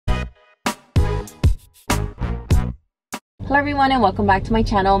Hello everyone and welcome back to my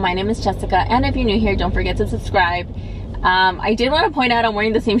channel. My name is Jessica, and if you're new here, don't forget to subscribe. I did want to point out I'm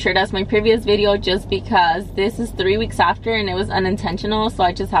wearing the same shirt as my previous video just because this is 3 weeks after and it was unintentional, so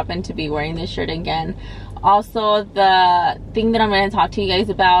I just happened to be wearing this shirt again. Also, the thing that I'm going to talk to you guys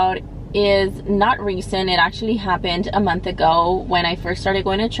about is not recent. It actually happened a month ago when I first started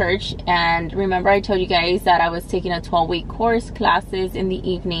going to church. And remember I told you guys that I was taking a 12-week course, classes in the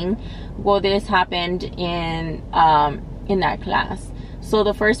evening. Well, this happened in that class. So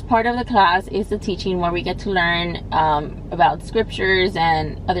the first part of the class is the teaching, where we get to learn about scriptures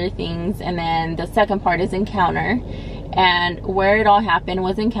and other things, and then the second part is encounter. And where it all happened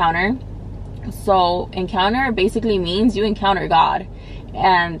was encounter. So encounter basically means you encounter God,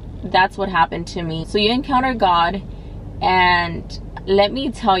 and that's what happened to me. So you encounter God, and let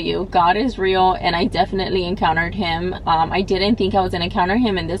me tell you, God is real, and I definitely encountered him. I didn't think I was gonna encounter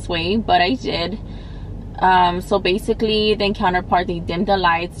him in this way, but I did. So basically the encounter part, they dim the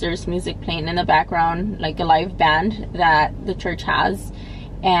lights, there's music playing in the background, like a live band that the church has,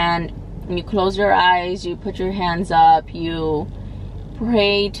 and you close your eyes, you put your hands up, you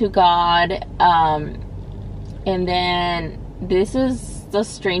pray to God, and then this is the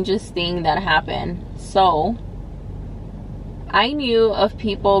strangest thing that happened. So I knew of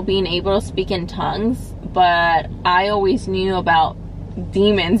people being able to speak in tongues, but I always knew about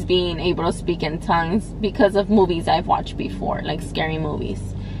demons being able to speak in tongues because of movies I've watched before, like scary movies.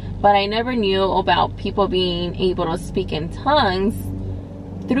 But I never knew about people being able to speak in tongues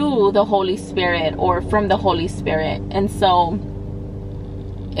through the Holy Spirit or from the Holy Spirit. And so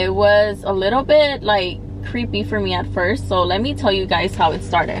it was a little bit like creepy for me at first. So let me tell you guys how it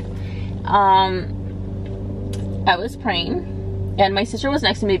started. I was praying and my sister was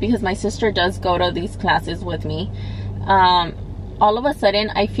next to me because my sister does go to these classes with me. All of a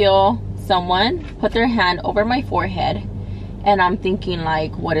sudden I feel someone put their hand over my forehead, and I'm thinking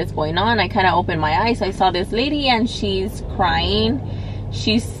like, what is going on? I kind of opened my eyes. I saw this lady and she's crying,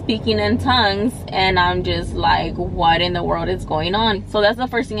 she's speaking in tongues, and I'm just like, what in the world is going on? So that's the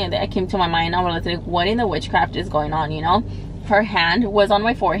first thing that came to my mind. I was like, what in the witchcraft is going on, you know? Her hand was on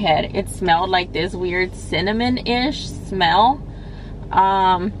my forehead. It smelled like this weird cinnamon-ish smell.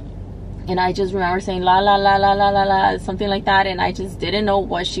 And I just remember saying la la la la la la la, something like that, and I just didn't know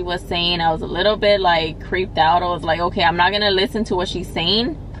what she was saying. I was a little bit like creeped out. I was like, okay, I'm not gonna listen to what she's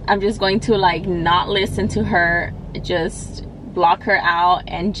saying. I'm just going to like not listen to her, just block her out,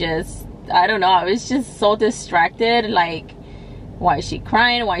 and just, I don't know, I was just so distracted. Like, why is she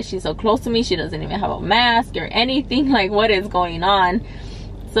crying? Why is she so close to me? She doesn't even have a mask or anything. Like, what is going on?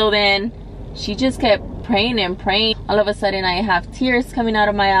 So then she just kept praying and praying. All of a sudden I have tears coming out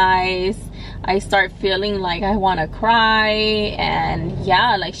of my eyes. I start feeling like I want to cry, and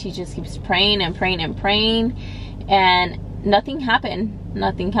yeah, like she just keeps praying and praying and praying, and nothing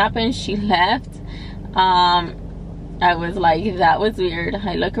happened. She left. I was like, that was weird.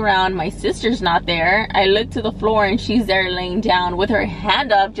 I look around, my sister's not there. I look to the floor and she's there laying down with her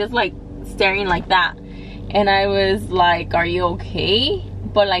hand up, just like staring like that. And I was like, are you okay?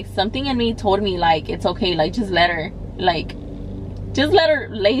 But like something in me told me like, it's okay, like just let her lay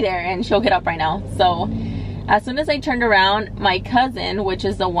there and she'll get up right now. So as soon as I turned around, my cousin, which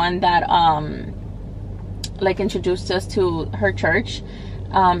is the one that like introduced us to her church,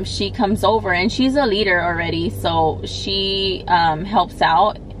 she comes over, and she's a leader already, so she helps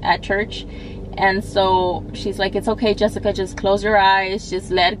out at church. And so she's like, it's okay, Jessica, just close your eyes, just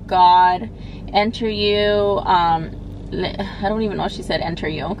let God enter you. I don't even know if she said enter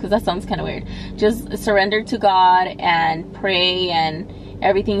you, because that sounds kind of weird. Just surrender to God and pray, and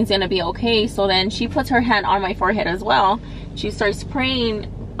everything's gonna be okay. So then she puts her hand on my forehead as well. She starts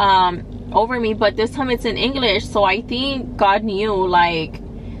praying over me, but this time it's in English. So I think God knew, like,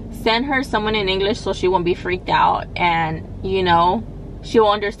 send her someone in English so she won't be freaked out, and you know, she'll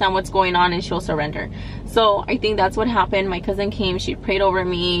understand what's going on and she'll surrender. So I think that's what happened. My cousin came, she prayed over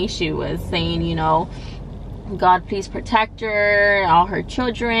me. She was saying, you know, God, please protect her, all her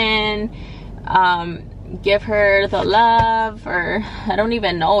children, give her the love, or I don't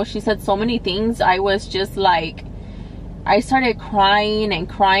even know. She said so many things. I was just like, I started crying and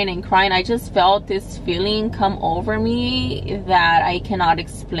crying and crying. I just felt this feeling come over me that I cannot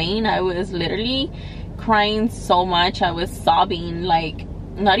explain. I was literally crying so much. I was sobbing, like,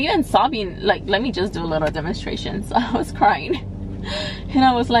 not even sobbing, like, let me just do a little demonstration. So I was crying and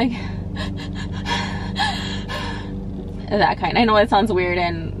I was like that kind. I know it sounds weird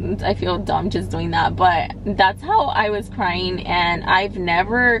and I feel dumb just doing that, but that's how I was crying. And I've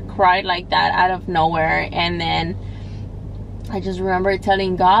never cried like that out of nowhere. And then I just remember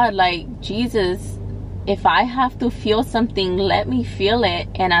telling God, like, Jesus, if I have to feel something, let me feel it.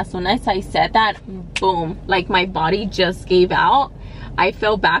 And as soon as I said that, boom, like my body just gave out. I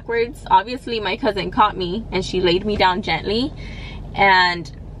fell backwards. Obviously my cousin caught me and she laid me down gently,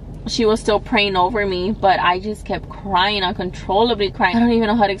 and she was still praying over me, but I just kept crying, uncontrollably crying. I don't even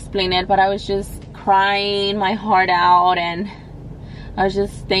know how to explain it, but I was just crying my heart out, and I was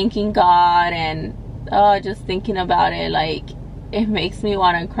just thanking God, and just thinking about it, like, it makes me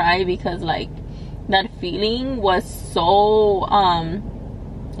want to cry, because like that feeling was so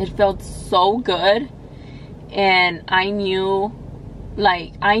it felt so good, and I knew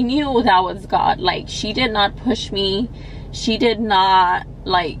that was God. Like, she did not push me, she did not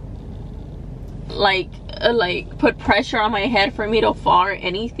like put pressure on my head for me to fall or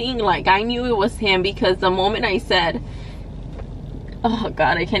anything. Like, I knew it was him, because the moment I said, oh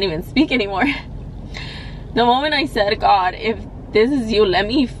God, I can't even speak anymore. The moment I said, God, if this is you, let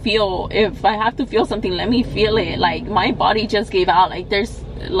me feel. If I have to feel something, let me feel it. Like, my body just gave out. Like, there's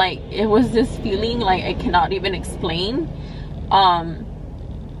like, it was this feeling like I cannot even explain.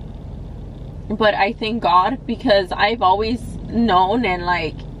 But I thank God, because I've always known and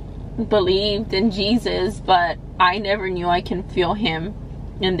like believed in Jesus, but I never knew I can feel him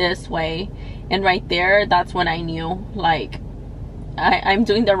in this way. And right there, that's when I knew, like, I'm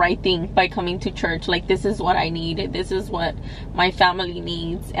doing the right thing by coming to church. Like, this is what I need, this is what my family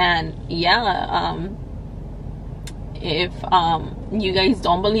needs. And yeah, if you guys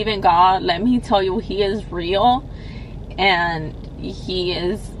don't believe in God, let me tell you, he is real, and he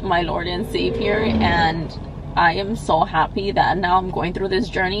is my Lord and Savior. And I am so happy that now I'm going through this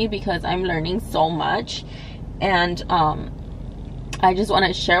journey, because I'm learning so much. And I just want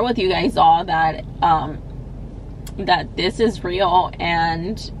to share with you guys all that that this is real,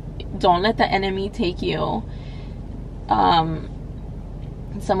 and don't let the enemy take you. Some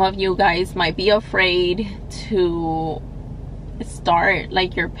of you guys might be afraid to start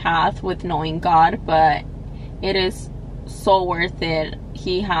like your path with knowing God, but it is so worth it.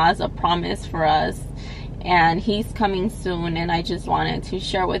 He has a promise for us, and he's coming soon. And I just wanted to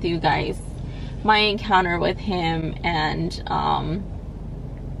share with you guys my encounter with him, and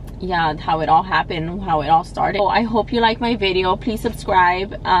yeah, how it all happened, how it all started. So I hope you like my video. Please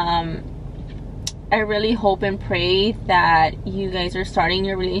subscribe. I really hope and pray that you guys are starting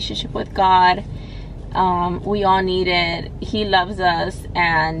your relationship with God. We all need it. He loves us,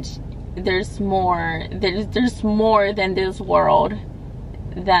 and there's more than this world.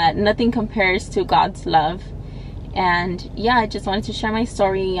 That nothing compares to God's love. And yeah, I just wanted to share my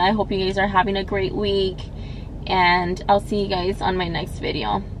story. I hope you guys are having a great week, and I'll see you guys on my next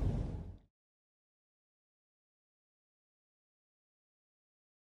video.